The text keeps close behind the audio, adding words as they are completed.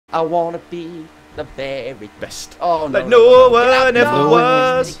I wanna be the very best. Oh no! Like no one ever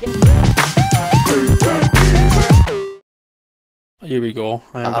was. Here we go.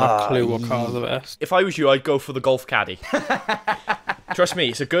 I haven't got a clue what car's the best. If I was you, I'd go for the Golf Caddy. Trust me,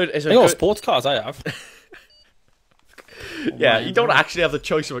 it's a good. I got sports cars. I have. Yeah, you don't actually have the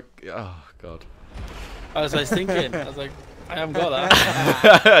choice of. Oh god. I was thinking. I was like, I haven't got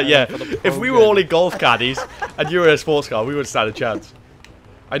that. Yeah, if we were all in Golf Caddies and you were in a sports car, we wouldn't stand a chance.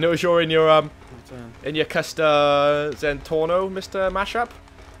 I notice you're in your Custa Zentorno, Mr. Mashup.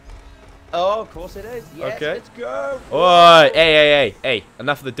 Oh, of course it is. Yes, okay. Let's go. Oh, hey!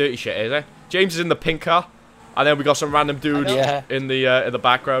 Enough of the dirty shit, is there? James is in the pink car, and then we got some random dude in the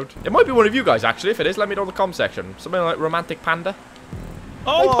background. It might be one of you guys actually. If it is, let me know in the comment section. Something like Romantic Panda.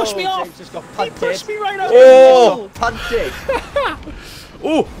 Oh, he pushed me off. James just got punted. He pushed me right out. Oh, punted.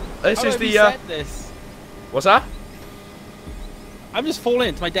 Oh, this is the. This? What's that? I'm just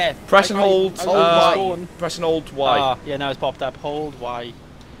falling to my death. Press and hold. Y. Press and hold Y. Yeah, now it's popped up. Hold Y.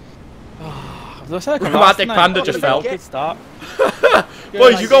 Romantic Panda just fell. Good start.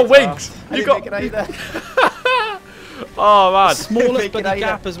 Boys, you got wings. You got. Oh man. Smallest bloody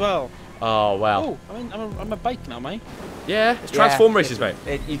gap as well. Oh wow. Oh, I'm a bike now, mate. Yeah, it's transform races, mate.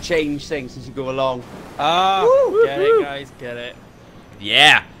 You change things as you go along. Ah, get it, guys, get it.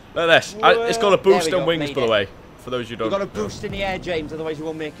 Yeah, look at this. It's got a boost and wings, by the way. For those you don't. You got a boost in the air, James. Otherwise, you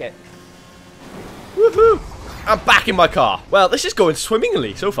won't make it. Woohoo! I'm back in my car. Well, this is going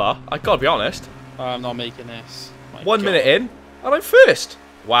swimmingly so far. I gotta be honest. I'm not making this. My 1 God. minute in, and I'm first.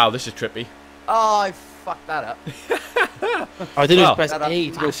 Wow, this is trippy. Oh, I fucked that up. I did just press A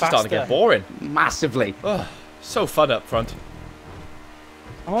to go It's faster. starting to get boring. Massively. Oh, so fun up front.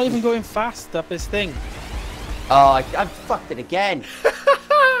 I'm not even going fast up this thing. Oh, I fucked it again.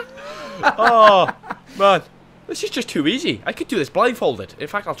 Oh, man. This is just too easy. I could do this blindfolded. In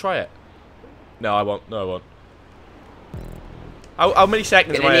fact, I'll try it. No, I won't. No, I won't. How many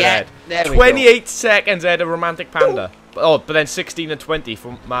seconds am I ahead? 28 seconds ahead of Romantic Panda. Oh, but then 16 and 20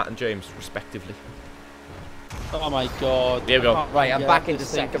 from Matt and James, respectively. Oh my God. There we go. Right, I'm back into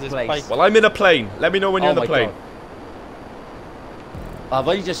second place. Well, I'm in a plane. Let me know when you're in the plane. I've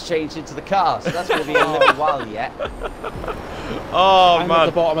only just changed into the car, so that's going to be a little while yet. Oh, I'm man. at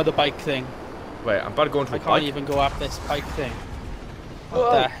the bottom of the bike thing. Wait, I'm about to go into a bike. I can't even go up this bike thing.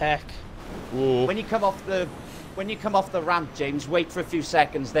 What the heck? Whoa. When you come off the ramp, James, wait for a few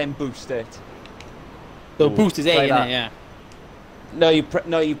seconds, then boost it. The boost is A, Like isn't it? Yeah.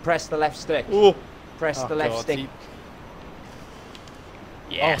 No, you press the left stick. Ooh. Press the left stick.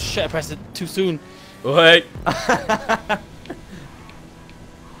 Yeah. Oh shit! I pressed it too soon. Wait.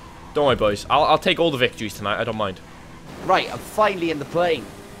 Don't worry, boys. I'll take all the victories tonight. I don't mind. Right, I'm finally in the plane.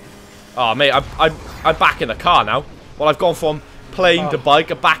 Oh, mate, I'm back in the car now. Well, I've gone from plane to bike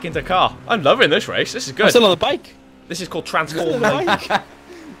and back into car. I'm loving this race. This is good. I'm still on the bike. This is called transform.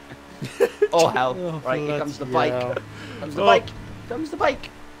 Oh hell! Right, here comes the bike. Comes the bike. Comes the bike.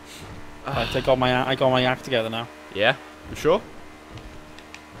 Right, I got my act together now. Yeah, you sure?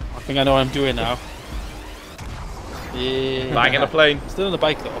 I think I know what I'm doing now. Yeah. Back in the plane. Still on the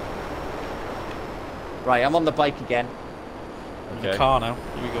bike though. Right, I'm on the bike again. In the car now.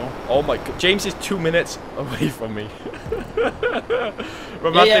 Here we go. Oh my God, James is 2 minutes away from me. Yeah,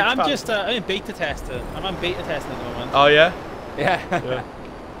 I'm in beta testing. I'm on beta testing at the moment. Oh yeah. Yeah.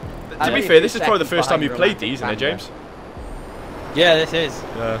 To be fair, this is probably the first time you played these, isn't it, James? Yeah, this is.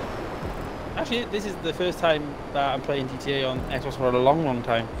 Yeah. Actually, this is the first time that I'm playing GTA on Xbox for a long, long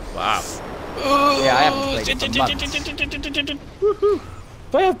time. Wow. Yeah, I haven't played it for months.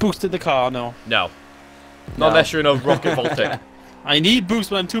 Do I have boosted the car? No. No. Not unless you're in a rocket vaulting. I need boost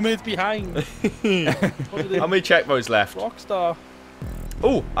when I'm 2 minutes behind. How many checkpoints left? Rockstar.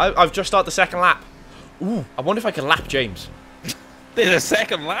 Oh, I've just started the second lap. Ooh, I wonder if I can lap James. There's a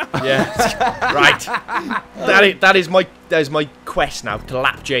second lap. Yeah. Right. That is my quest now, to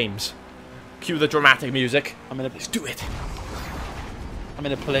lap James. Cue the dramatic music. Let's do it. I'm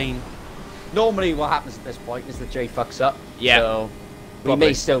in a plane. Normally, what happens at this point is that Jay fucks up. Yeah. So we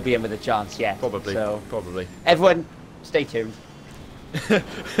may still be in with a chance. Yeah. Probably. So Probably. everyone, stay tuned.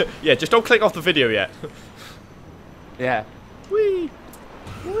 Yeah, just don't click off the video yet. Yeah. Whee!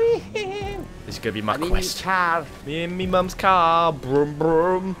 Whee! This is gonna be my quest. Car. Me in me mum's car. Brum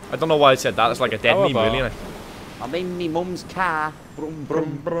brum. I don't know why I said that. It's like a dead meme, really, isn't it? I'm in me mum's car. Brum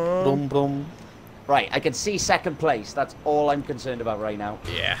brum. Brum brum. Right, I can see second place. That's all I'm concerned about right now.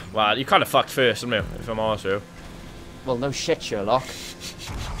 Yeah. Well, you kind of fucked first, didn't you? If I'm honest with you. Well, no shit, Sherlock.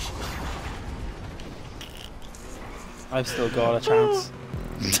 I've still got a chance.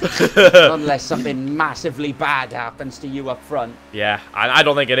 Unless something massively bad happens to you up front. Yeah, I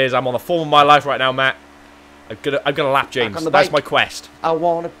don't think it is. I'm on the form of my life right now, Matt. I'm gonna lap James. That's my quest. I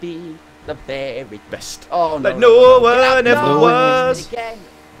wanna be the very Best. Oh no! Like no one ever was.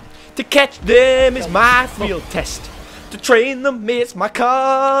 To catch them is my real test. To train them is my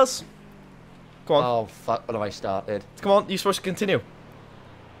cause. Come on. Oh fuck! What have I started? Come on, you're supposed to continue.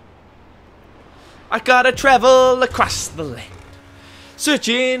 I gotta travel across the land,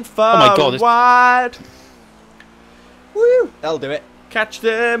 searching far and wide. Woo! That'll do it. Catch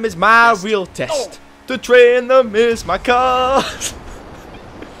them is my real test. To train them is my cause.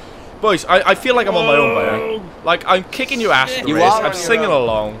 Boys, I feel like I'm on my own by now. Like, I'm kicking your ass. I'm singing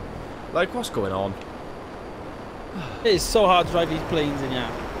along. Like, what's going on? It is so hard to drive these planes in, yeah.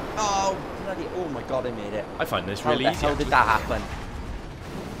 Oh, bloody! Oh my god, I made it. I find this really easy. How did that happen?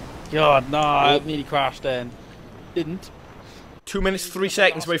 God, no, I nearly crashed then. Didn't. 2 minutes, 3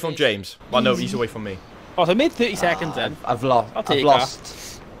 seconds away from James. Well, no, he's away from me. Oh, so I made 30 seconds then. I've lost. I'll take I've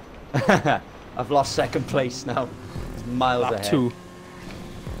lost. I've lost second place now. It's miles Lap ahead. 2.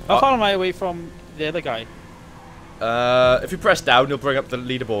 How far am I away from the other guy? If you press down, you'll bring up the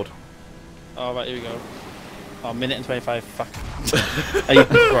leaderboard. Oh, right, here we go. Oh, minute and 25. Fuck. I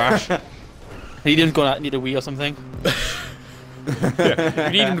crash. He didn't go out, need a wee or something. Yeah,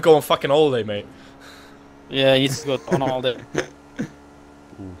 you need him to go on fucking holiday, mate. Yeah, he needs to go on holiday.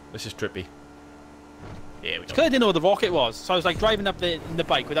 Ooh, this is trippy. Here we go. Because I didn't know what the rocket was, so I was like driving up the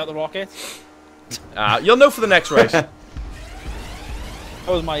bike without the rocket. You'll know for the next race. That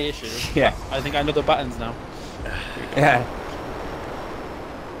was my issue. Yeah. I think I know the buttons now. Yeah.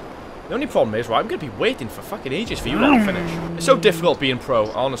 The only problem is, right, I'm going to be waiting for fucking ages for you lot to finish. It's so difficult being pro,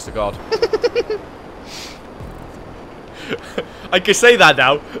 honest to God. I can say that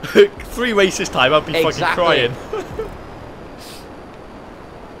now. 3 races time, I'll be fucking crying.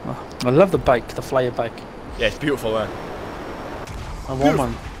 I love the bike, the flyer bike. Yeah, it's beautiful, man. I want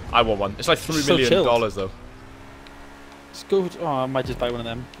one. I want one. It's like $3 million though. Let's go. Oh, I might just buy one of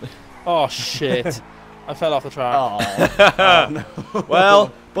them. Oh shit! I fell off the track. Oh, no.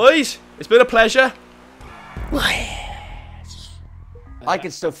 Well, boys, it's been a pleasure. I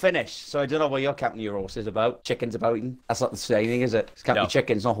can still finish, so I don't know what you're counting your horses about. Chickens about eating. That's not the same thing, is it? It's counting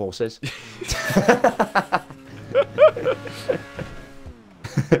chickens, not horses.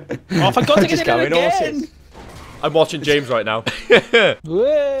 Oh, I forgot to get it again. Horses. I'm watching James right now.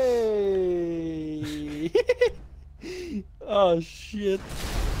 Way. Oh shit!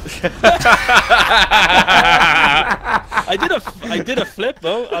 I did a flip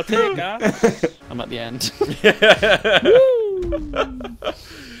though. I'll take that. I'm at the end.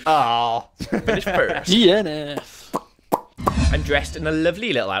 Oh, finish first. DNF. I'm dressed in a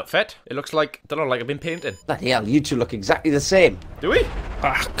lovely little outfit. It looks like, don't know, like I've been painting. bloody hell! You two look exactly the same. Do we?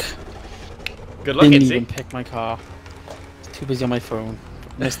 Fuck. Good luck, Didn't Itzy. even pick my car. Too busy on my phone.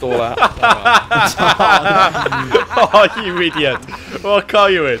 Missed all that. Oh, you idiot! What car are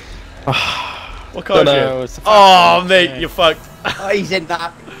you in? What car are you in? Oh, mate, you're fucked. Oh, he's in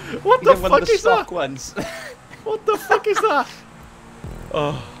that. What the fuck is that? Ones. What the fuck is that?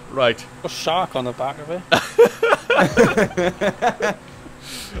 Oh, right. A shark on the back of it.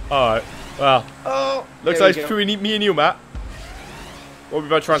 Alright, well. Oh, looks like it's between me and you, Matt. What are we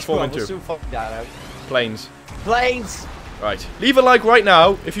about to transform into? We'll soon find that out. Planes. Planes! Right. Leave a like right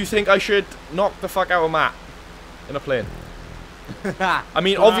now if you think I should knock the fuck out of Matt in a plane. I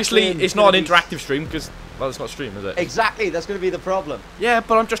mean, obviously, it's not an interactive stream because, well, it's not a stream, is it? Exactly, that's going to be the problem. Yeah,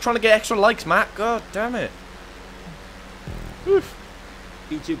 but I'm just trying to get extra likes, Matt. God damn it. Oof.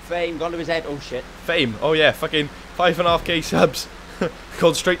 YouTube fame, gone to his head. Oh shit. Fame. Oh yeah, fucking 5.5k subs.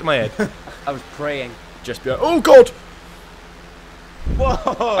 Gone straight to my head. I was praying. Just be oh god!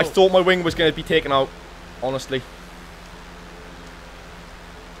 Whoa! I thought my wing was going to be taken out, honestly.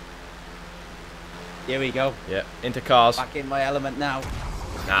 Here we go. Yeah, into cars. Back in my element now.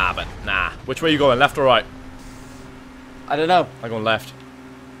 Nah. Which way are you going, left or right? I don't know. I'm going left.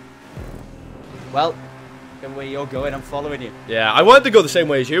 Well, the way you're going, I'm following you. Yeah, I wanted to go the same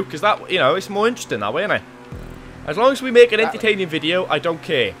way as you, because that, you know, it's more interesting that way, isn't it? As long as we make an entertaining video, I don't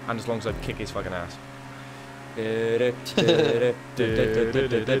care. And as long as I kick his fucking ass. Oh,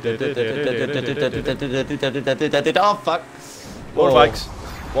 fuck. Motorbikes.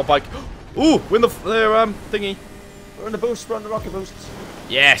 What bike? Ooh, we're in the thingy. We're on the boost, we're on the rocket boosts.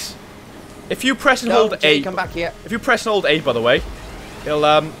 Yes. If you press and hold Jay, A, come back here. if you press and hold A, by the way,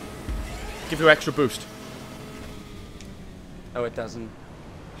 it'll give you extra boost. No, it doesn't.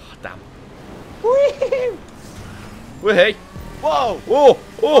 Oh, damn. Woo! Woo hey. Whoa! Oh!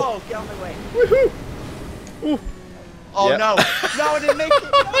 Oh! Whoa, get out of my way. Woohoo! Ooh. Oh Yep. no! No, I didn't make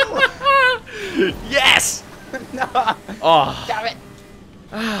it! No! Yes! No! Oh, Damn it!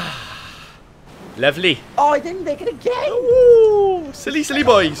 lovely. Oh, I didn't make it again! Ooh, silly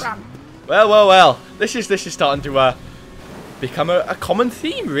boys. Well. This is starting to become a common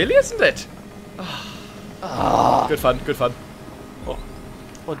theme, really, isn't it? Good fun.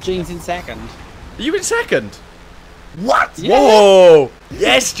 Well, James in second. Are you in second? What? Yeah. Whoa!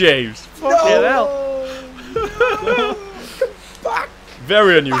 Yes, James. Fucking hell. No! Back!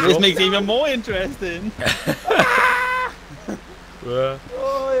 Very unusual. This makes it even more interesting. Oh,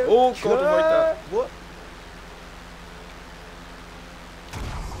 God, avoid that. What?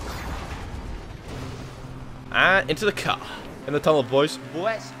 And into the car. In the tunnel, boys.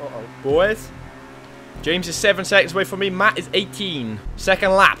 Boys? Uh-oh. Boys. James is 7 seconds away from me. Matt is 18.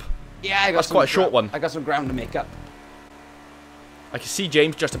 Second lap. Yeah, I got That's quite a short one. I got some ground to make up. I can see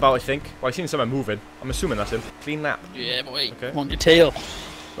James just about, I think. Well, I've seen someone moving. I'm assuming that's him. Clean lap. Yeah, boy. Okay. I'm on your tail.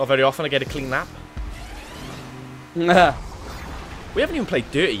 Not very often I get a clean lap. We haven't even played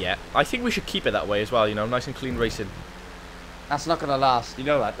dirty yet. I think we should keep it that way as well, you know, nice and clean racing. That's not gonna last. You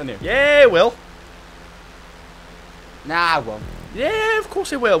know that, don't you? Yeah, it will. Nah, I won't. Yeah, of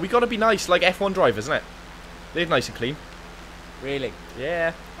course it will. We gotta be nice, like F1 drivers, isn't it? They're nice and clean. Really?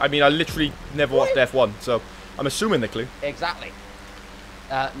 Yeah. I mean, I literally never watched F1, so I'm assuming they're clean. Exactly.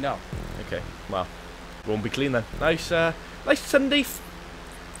 No. Okay, well, won't be clean then. Nice, nice Sunday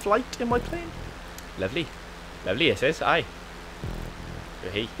flight in my plane. Lovely. Lovely, it says. Aye.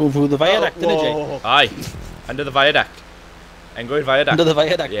 Hey. Move through the viaduct, didn't you? Whoa. Aye. Under the viaduct. And going viaduct. Under the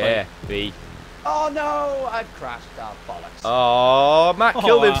viaduct. Yeah. B. Oh no! I've crashed. Oh, bollocks. Oh, Matt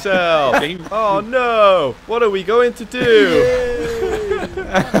killed Aw. himself. Oh no! What are we going to do?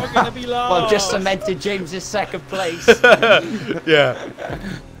 We're gonna be lost. Well, just cemented James's second place. Yeah.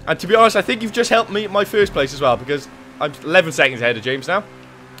 And to be honest, I think you've just helped me at my first place as well, because I'm 11 seconds ahead of James now.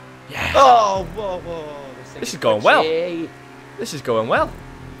 Yeah. Oh, whoa. This is going well. Gee. This is going well.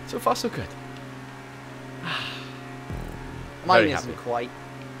 So far, so good. Mine Very isn't happy. quite.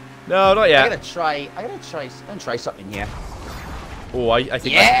 No, not yet. I'm gonna try something here. Oh, I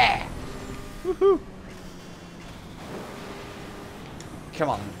think. Yeah. Woohoo! Come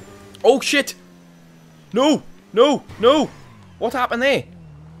on. Oh shit! No! What happened there?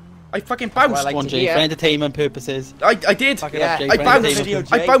 I fucking bounced. Well, I like One, to Jay, hear. for entertainment purposes. I did. Fuck it Yeah. up, Jay, I for bounced. entertainment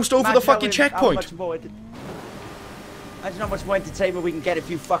I purposes. bounced over the Imagine fucking how checkpoint. much more imagine how much more entertainment we can get if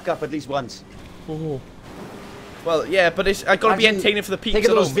you fuck up at least once. Oh. Well, yeah, but I gotta be Imagine- entertaining for the peaks. Think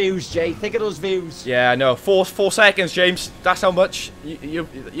of those alone. views, Jay. Think of those views. Yeah, I know. 4 seconds, James. That's how much.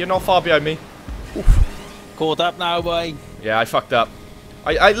 You're not far behind me. Caught up now, boy. Yeah, I fucked up.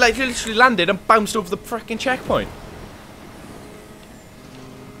 I like literally landed and bounced over the frickin' checkpoint.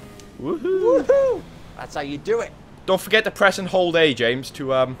 Woohoo! Woohoo! That's how you do it. Don't forget to press and hold A, James,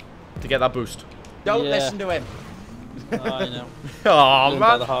 to get that boost. Don't Yeah. listen to him. Oh, I know. Oh Learned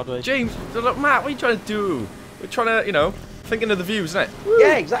by the man, hard way. James, look, Matt, what are you trying to do? We're trying to, you know, thinking of the views, isn't it?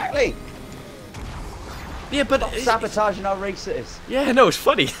 Yeah, exactly. Yeah, but Stop sabotaging our races. yeah, no, it's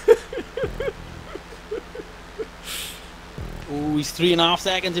funny. Oh, he's 3.5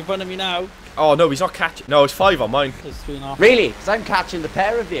 seconds in front of me now. Oh no, he's not catching. No, it's 5 on mine. It's 3.5. Really? Because I'm catching the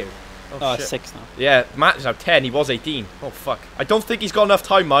pair of you. Oh, shit. it's 6 now. Yeah, Matt is now 10. He was 18. Oh fuck. I don't think he's got enough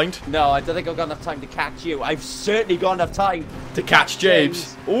time, mind, No, I don't think I've got enough time to catch you. I've certainly got enough time to catch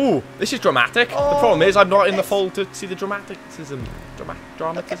James. Ooh, this is dramatic. The Oh, problem is I'm not in the yes. fold to see the dramatism.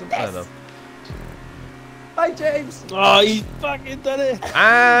 Dramatism. I don't know. Hi, James. Oh, he's fucking done it.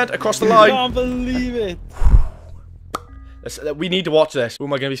 And across the I line. can't believe it. We need to watch this. Who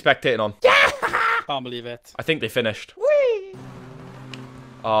am I going to be spectating on? Can't believe it. I think they finished. Whee!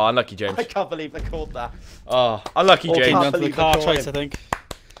 Oh, unlucky James. I can't believe they called that. Oh, unlucky All came James. down to the believe car I choice, caught I think.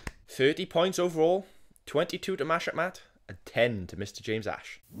 30 points overall, 22 to Mash at Matt, and 10 to Mr. James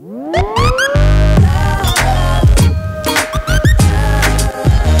Ash.